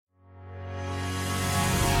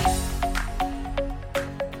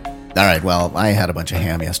All right, well, I had a bunch of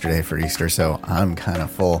ham yesterday for Easter, so I'm kind of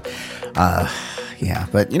full. Yeah,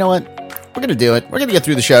 but you know what? We're going to do it. We're going to get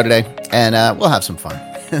through the show today, and we'll have some fun.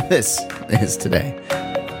 This is Today.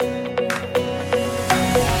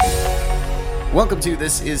 Welcome to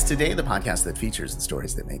This Is Today, the podcast that features the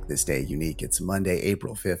stories that make this day unique. It's Monday,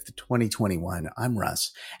 April 5th, 2021. I'm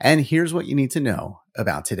Russ, and here's what you need to know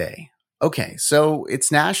about today. Okay, so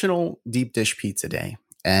it's National Deep Dish Pizza Day.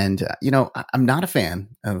 And, I'm not a fan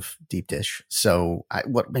of deep dish. So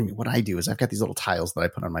what I do is I've got these little tiles that I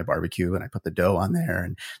put on my barbecue and I put the dough on there.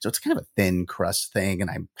 And so it's kind of a thin crust thing.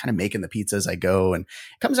 And I'm kind of making the pizza as I go and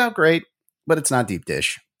it comes out great, but it's not deep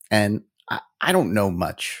dish. And I don't know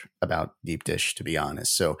much about deep dish, to be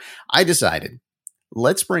honest. So I decided,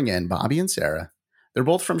 let's bring in Bobby and Sarah. They're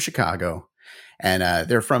both from Chicago. And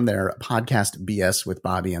they're from their podcast BS with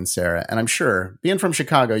Bobby and Sarah. And I'm sure, being from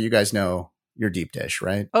Chicago, you guys know your deep dish,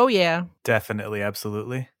 right? Oh, yeah. Definitely.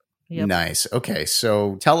 Absolutely. Yep. Nice. Okay.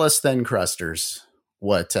 So tell us thin crusters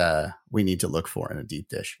what we need to look for in a deep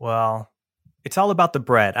dish. Well, it's all about the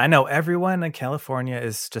bread. I know everyone in California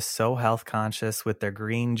is just so health conscious with their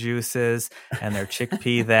green juices and their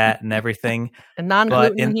chickpea that and everything. And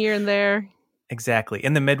non-gluten here and there. Exactly.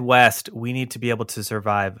 In the Midwest, we need to be able to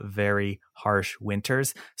survive very harsh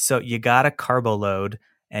winters. So you got to carbo load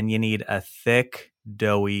and you need a thick,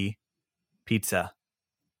 doughy pizza.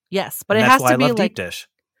 Yes, but it has to be like deep dish.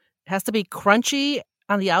 It has to be crunchy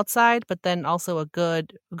on the outside, but then also a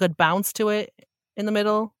good bounce to it in the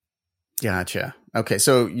middle. Gotcha. Okay,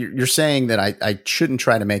 so you're saying that I shouldn't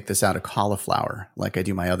try to make this out of cauliflower like I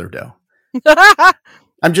do my other dough.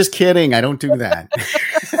 I'm just kidding. I don't do that.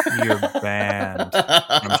 You're banned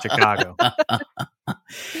from Chicago.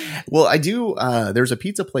 Well, I do. There's a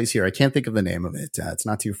pizza place here. I can't think of the name of it. It's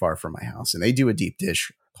not too far from my house. And they do a deep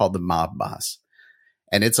dish called the Mob Boss.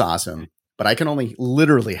 And it's awesome. But I can only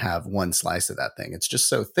literally have one slice of that thing. It's just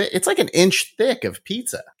so thick. It's like an inch thick of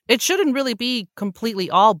pizza. It shouldn't really be completely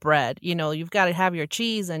all bread. You know, you've got to have your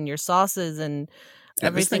cheese and your sauces and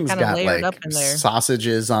everything kind of layered up in there.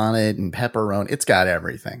 Sausages on it and pepperoni. It's got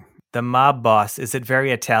everything. The Mob Boss, is it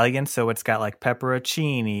very Italian? So it's got like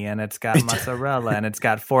pepperoncini and it's got mozzarella and it's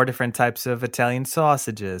got 4 different types of Italian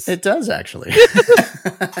sausages. It does actually.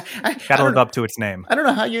 Got to live up to its name. I don't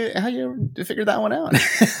know how you figured that one out.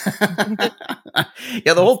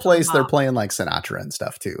 Yeah, the whole place they're playing like Sinatra and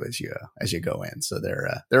stuff too as you go in. So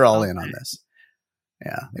they're all in on this.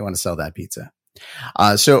 Yeah, they want to sell that pizza.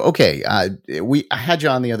 I had you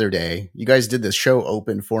on the other day. You guys did this show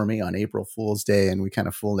open for me on April Fool's Day, and we kind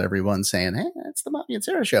of fooled everyone saying, "Hey, it's the Bobby and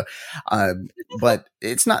Sarah show." But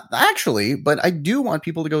it's not actually. But I do want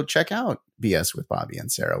people to go check out BS with Bobby and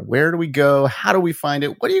Sarah. Where do we go? How do we find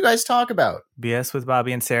it? What do you guys talk about? BS with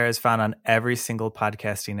Bobby and Sarah is found on every single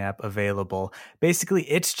podcasting app available. Basically,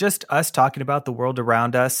 it's just us talking about the world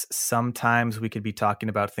around us. Sometimes we could be talking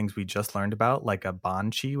about things we just learned about, like a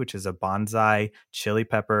bonchi, which is a bonsai chili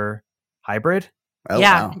pepper hybrid. Oh,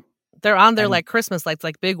 yeah, wow. They're on there like Christmas lights,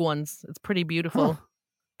 like big ones. It's pretty beautiful. Huh.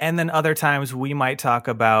 And then other times we might talk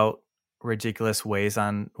about ridiculous ways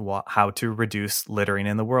on how to reduce littering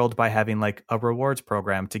in the world by having like a rewards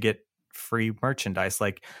program to get free merchandise,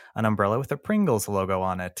 like an umbrella with a Pringles logo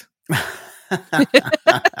on it.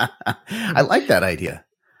 I like that idea.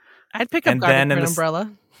 I'd pick up garlic for an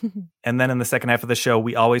umbrella. And then in the second half of the show,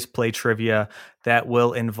 we always play trivia that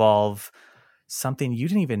will involve something you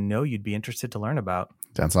didn't even know you'd be interested to learn about.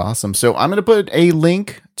 That's awesome. So I'm going to put a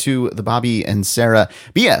link to the Bobby and Sarah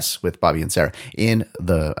BS with Bobby and Sarah in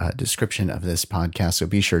the description of this podcast. So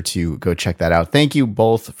be sure to go check that out. Thank you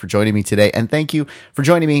both for joining me today. And thank you for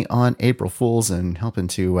joining me on April Fools and helping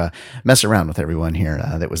to mess around with everyone here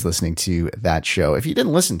that was listening to that show. If you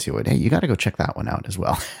didn't listen to it, hey, you got to go check that one out as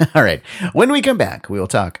well. All right. When we come back, we will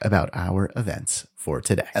talk about our events for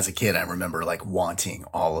today. As a kid, I remember like wanting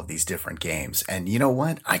all of these different games. And you know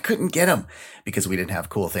what? I couldn't get them because we didn't have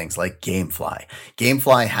cool things like GameFly.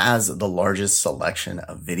 GameFly has the largest selection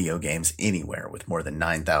of video games anywhere with more than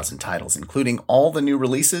 9,000 titles, including all the new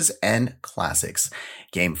releases and classics.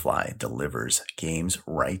 GameFly delivers games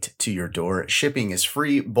right to your door. Shipping is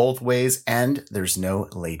free both ways, and there's no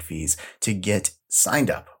late fees. To get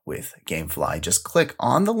signed up with GameFly, just click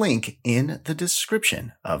on the link in the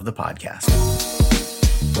description of the podcast.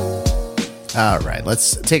 All right,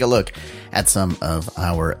 let's take a look at some of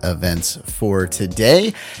our events for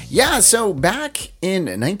today. Yeah, so back in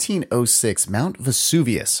 1906, Mount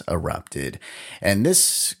Vesuvius erupted, and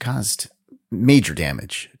this caused major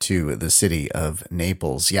damage to the city of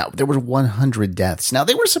Naples. Yeah, there were 100 deaths. Now,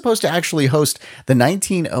 they were supposed to actually host the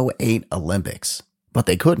 1908 Olympics, but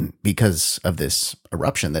they couldn't because of this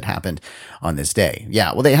eruption that happened on this day.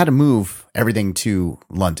 Yeah, well, they had to move everything to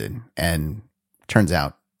London, and turns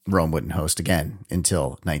out Rome wouldn't host again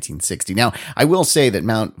until 1960. Now, I will say that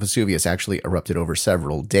Mount Vesuvius actually erupted over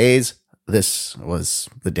several days. This was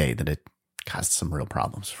the day that it caused some real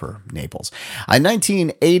problems for Naples. In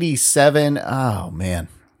 1987, oh man,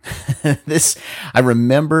 I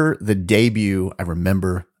remember the debut. I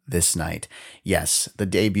remember this night. Yes, the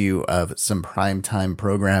debut of some primetime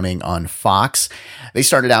programming on Fox. They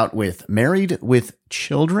started out with Married with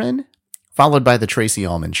Children, followed by the Tracey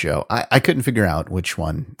Ullman Show. I couldn't figure out which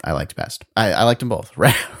one I liked best. I liked them both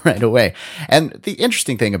right away. And the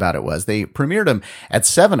interesting thing about it was they premiered them at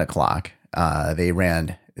 7:00. They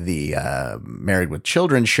ran the Married with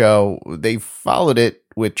Children show. They followed it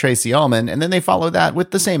with Tracey Ullman, and then they followed that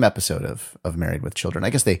with the same episode of Married with Children. I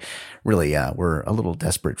guess they really were a little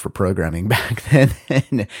desperate for programming back then.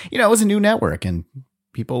 And, it was a new network, and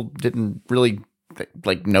people didn't really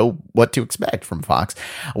know what to expect from Fox.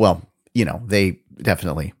 Well, they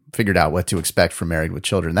definitely figured out what to expect from Married with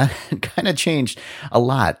Children. That kind of changed a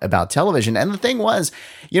lot about television. And the thing was,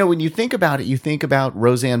 when you think about it, you think about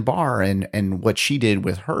Roseanne Barr and what she did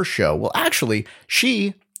with her show. Well, actually,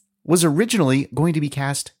 she was originally going to be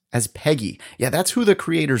cast as Peggy. Yeah, that's who the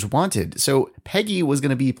creators wanted. So Peggy was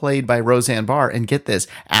going to be played by Roseanne Barr. And get this,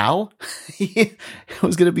 Al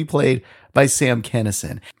was going to be played by Sam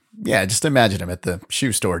Kinison. Yeah, just imagine him at the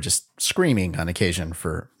shoe store just screaming on occasion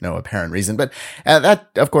for no apparent reason. But that,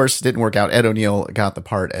 of course, didn't work out. Ed O'Neill got the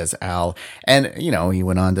part as Al. And, he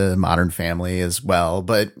went on to Modern Family as well.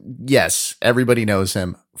 But yes, everybody knows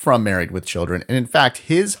him from Married with Children. And in fact,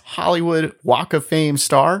 his Hollywood Walk of Fame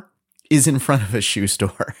star is in front of a shoe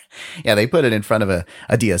store. Yeah, they put it in front of a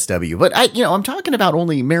DSW. But I'm talking about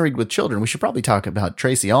only Married with Children. We should probably talk about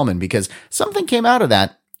Tracey Ullman, because something came out of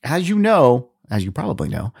that, as you probably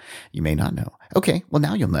know. You may not know. Okay, well,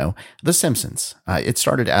 now you'll know. The Simpsons. It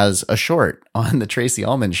started as a short on the Tracey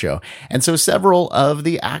Ullman Show. And so several of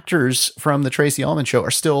the actors from the Tracey Ullman Show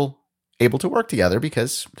are still able to work together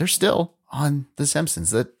because they're still on The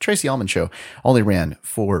Simpsons. The Tracey Ullman Show only ran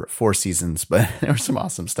for 4 seasons, but there was some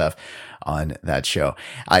awesome stuff on that show.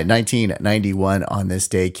 In 1991, on this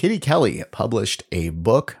day, Kitty Kelly published a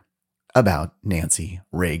book about Nancy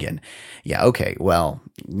Reagan. Yeah, okay, well,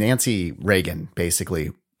 Nancy Reagan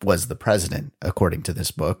basically was the president, according to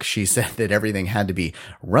this book. She said that everything had to be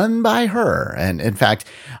run by her. And in fact,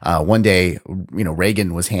 one day,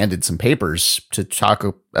 Reagan was handed some papers to talk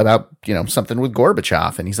about, something with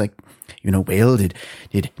Gorbachev. And he's like, well, did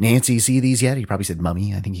Nancy see these yet? He probably said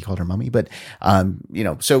mummy. I think he called her mummy. But,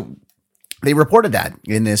 so they reported that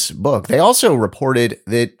in this book. They also reported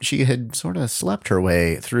that she had sort of slept her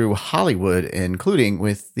way through Hollywood, including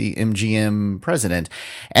with the MGM president.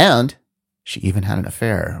 And she even had an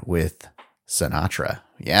affair with Sinatra.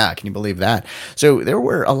 Yeah, can you believe that? So there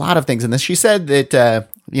were a lot of things in this. She said that,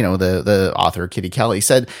 the author, Kitty Kelly,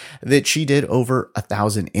 said that she did over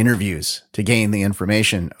 1,000 interviews to gain the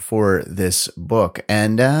information for this book.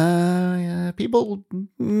 And there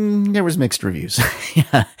was mixed reviews.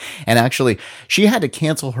 Yeah. And actually, she had to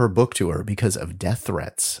cancel her book tour because of death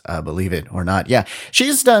threats, believe it or not. Yeah,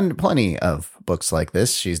 she's done plenty of books like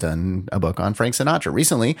this. She's done a book on Frank Sinatra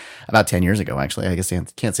recently, about 10 years ago, actually. I guess I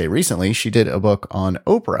can't say recently. She did a book on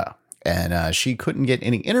Oprah, and she couldn't get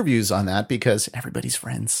any interviews on that because everybody's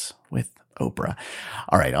friends with Oprah.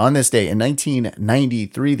 All right. On this day in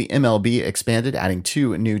 1993, the MLB expanded, adding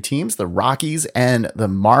 2 new teams, the Rockies and the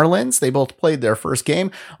Marlins. They both played their first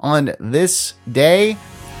game on this day.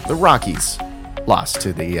 The Rockies lost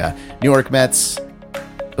to the New York Mets.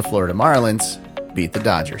 The Florida Marlins beat the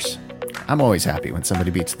Dodgers. I'm always happy when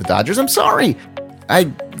somebody beats the Dodgers. I'm sorry.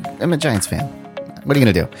 I'm a Giants fan. What are you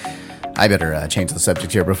going to do? I better change the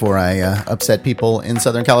subject here before I upset people in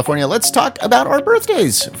Southern California. Let's talk about our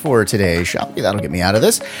birthdays for today, shall we? That'll get me out of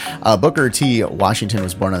this. Booker T. Washington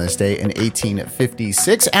was born on this day in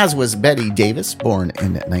 1856, as was Betty Davis, born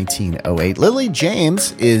in 1908. Lily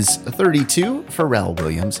James is 32. Pharrell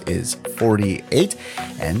Williams is 48.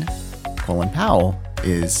 And Colin Powell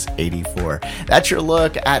is 84. That's your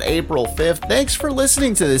look at April 5th. Thanks for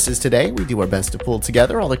listening to This Is Today. We do our best to pull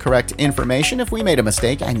together all the correct information. If we made a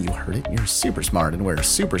mistake and you heard it, you're super smart and we're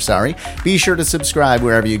super sorry. Be sure to subscribe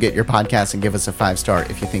wherever you get your podcasts and give us a 5-star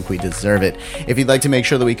if you think we deserve it. If you'd like to make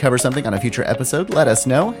sure that we cover something on a future episode, let us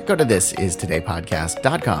know. Go to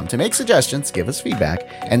thisistodaypodcast.com to make suggestions, give us feedback,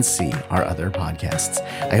 and see our other podcasts.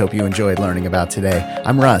 I hope you enjoyed learning about today.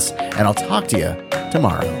 I'm Russ, and I'll talk to you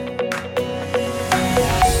tomorrow.